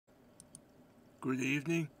Good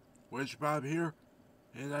evening, WedgeBob here,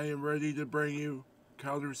 and I am ready to bring you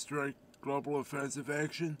Counter-Strike Global Offensive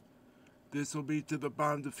Action. This will be to the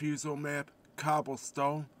bomb defusal map,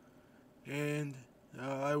 Cobblestone, and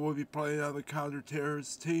I will be playing on the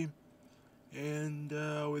counter-terrorist team. And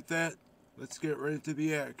with that, let's get right into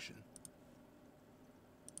the action.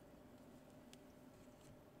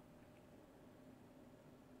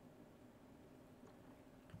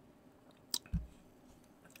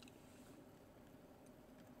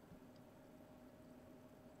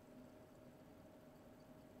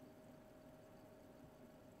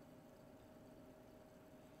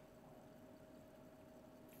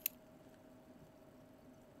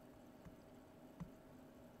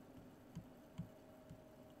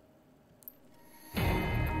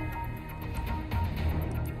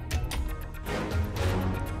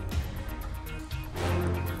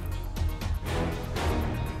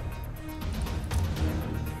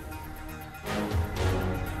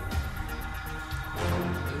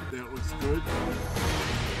 That was good.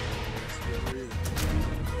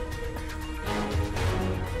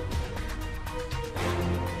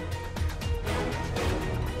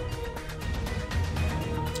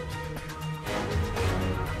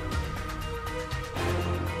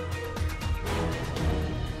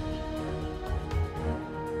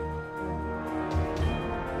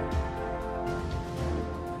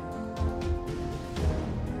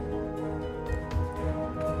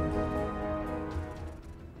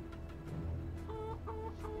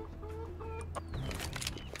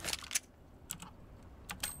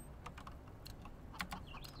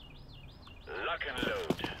 Lock and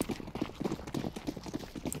load.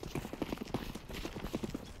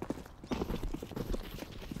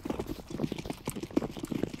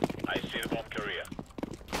 I see the bomb carrier.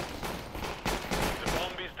 The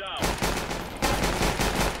bomb is down.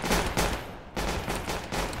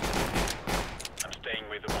 I'm staying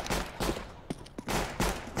with the bomb.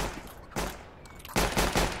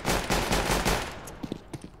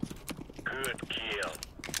 Good kill.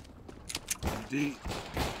 Indeed.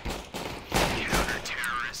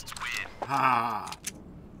 Counter-terrorists win. Ha!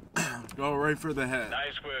 Go right for the head.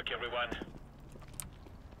 Nice work, everyone.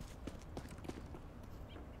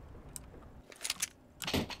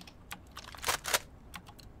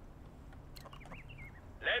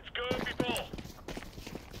 Let's go, people.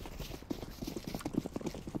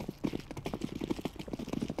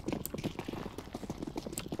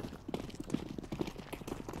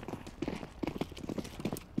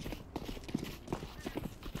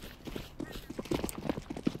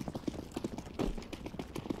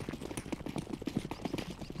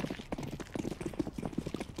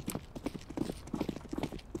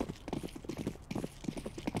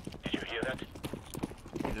 Did you hear that?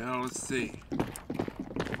 Now let's see.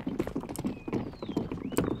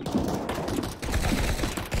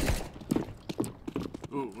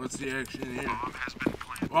 Ooh, what's the action here? Bomb has been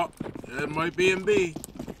planted. Oh, it might be in B.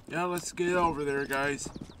 Yeah, let's get over there, guys.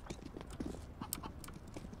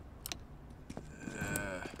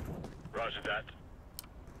 Roger that.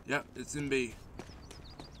 Yep, it's in B.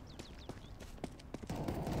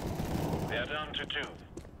 They're down to 2.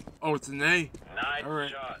 Oh, it's an A? Nice All right.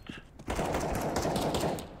 shot.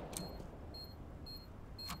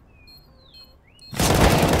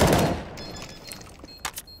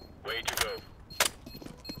 Way to go.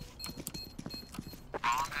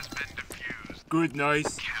 Bomb has been defused. Good,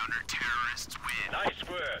 nice. Counter-terrorists win. Nice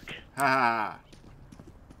work. Ha ha.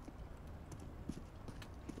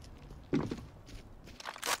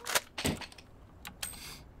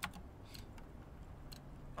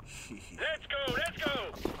 Let's go, let's go.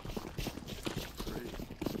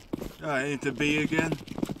 Into B again?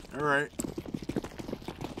 Alright.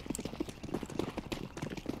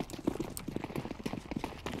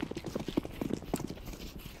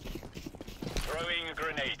 Throwing a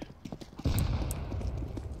grenade.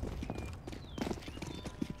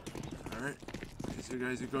 Alright. These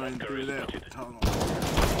guys are going Bunker through is that spotted. tunnel.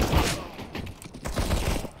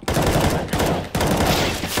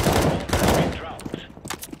 Been dropped.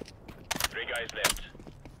 3 guys left.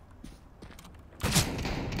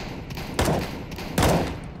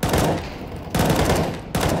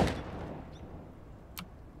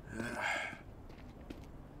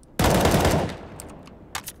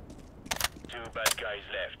 Two bad guys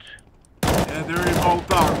left. Yeah, they're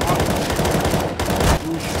both are.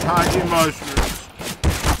 Ushitaki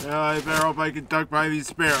mushrooms. Yeah, I better hope I can duck by these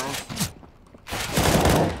sparrows.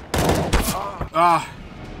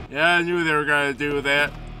 Yeah, I knew they were gonna do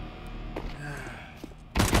that.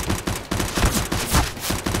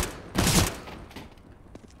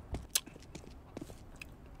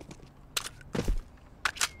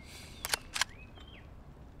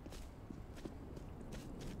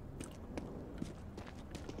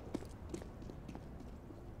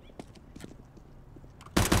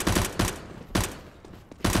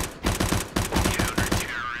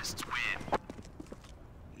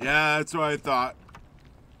 Yeah, that's what I thought.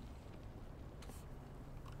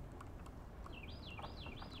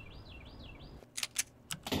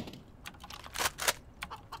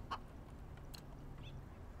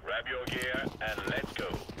 Grab your gear and let's go.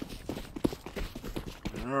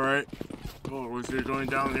 Alright. Oh, looks like you're going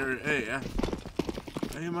down here. Hey, yeah.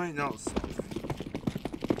 Hey, you might know something.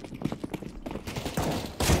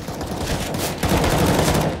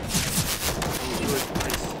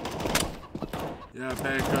 Yeah,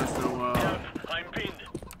 back us to, I'm pinned.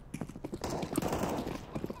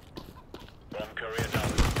 Bomb carrier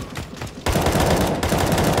down.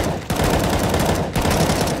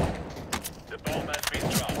 The bomb has been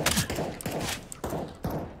dropped.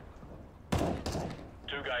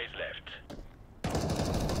 2 guys left.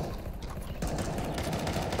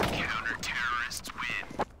 Counter-terrorists win.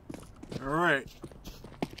 alright.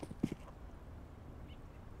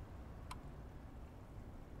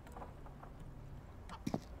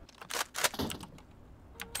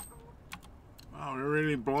 Wow, we're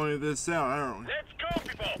really blowing this out, aren't we? Let's go,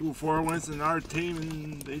 people! 4 wins in our team,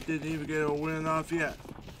 and they didn't even get a win off yet.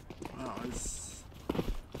 Wow, it's...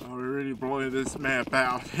 Oh, we're really blowing this map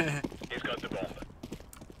out. He's got the bomb.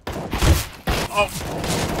 Oh!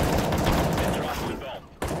 They dropped the bomb.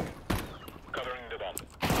 Covering the bomb.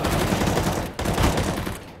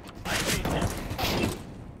 I'm pinned.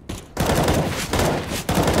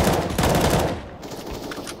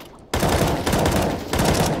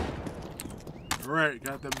 Alright,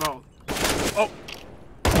 got them both. Oh!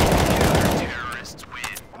 Counter-terrorists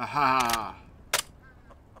win. Aha!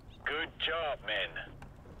 Good job, men.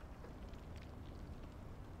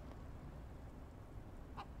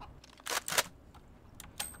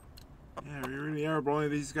 Yeah, we really are blowing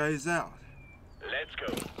these guys out. Let's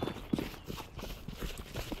go.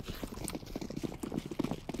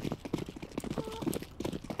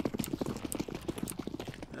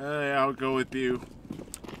 Hey, I'll go with you.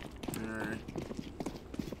 Alright.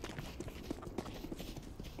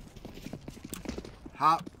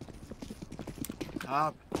 Hop.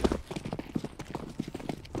 Hop.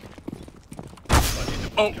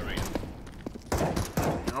 Oh!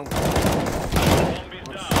 No. Bomb is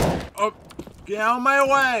down. Oh! Get out of my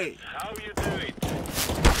way! How you do it?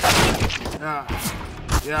 Yeah.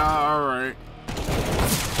 Yeah, alright.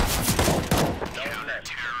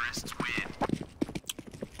 Counter-terrorists win.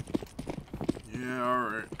 Yeah,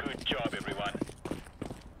 alright. Good job, everyone.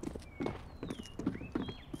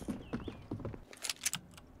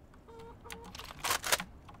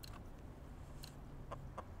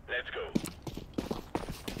 Let's go.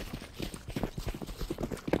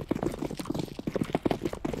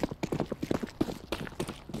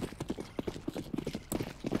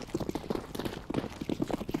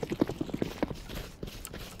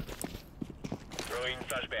 Throwing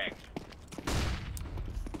flashbang.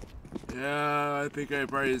 Yeah, I think I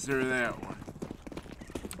probably deserve that one.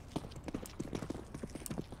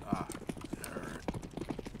 Ah, alright.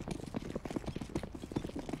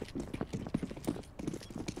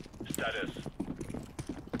 Status.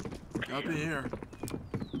 Up in here.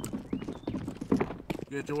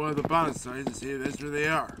 Get to one of the bomb sites and see if that's where they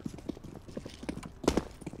are.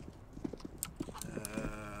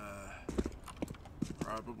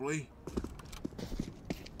 Probably.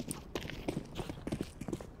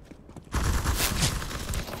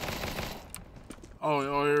 Oh,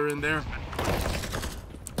 you're in there?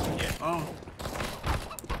 Yeah. Oh.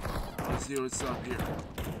 Let's see what's up here.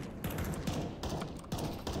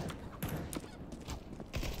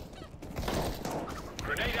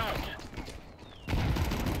 Grenade out.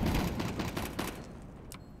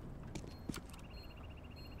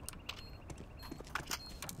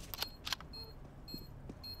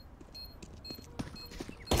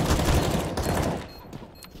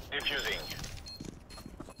 Defusing.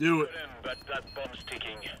 Do it. But that bomb's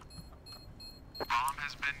ticking. Bomb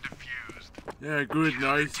has been defused. Yeah, good,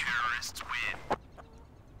 nice. Terrorists win.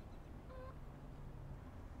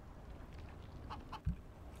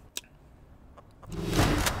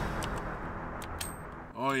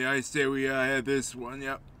 Oh yeah, I say we had this one,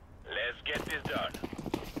 yep. Let's get this done.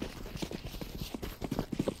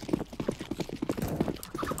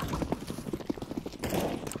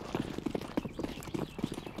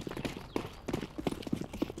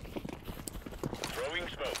 Throwing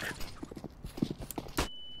smoke.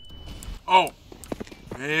 Oh!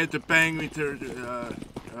 They had to bang me to,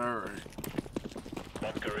 alright.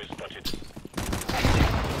 Bunker is spotted.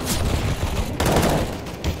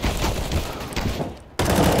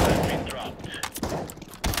 Has been dropped.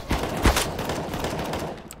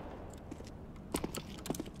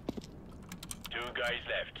 Two guys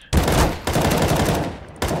left.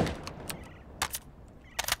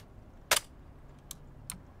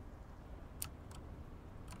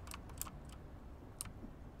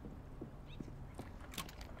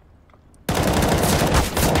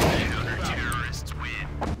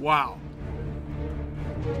 Wow.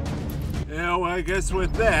 Yeah, well, I guess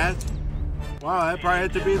with that, wow, that probably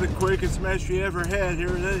had to be the quickest match we ever had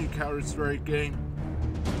here in any Counter-Strike game.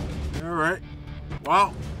 Alright.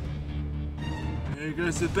 Well, I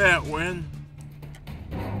guess at that win,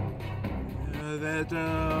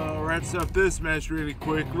 that wraps up this match really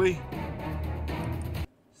quickly.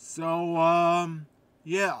 So,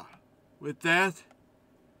 yeah. With that,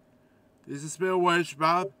 this has been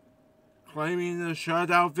WedgeBob, claiming the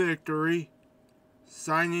shutout victory,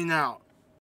 signing out.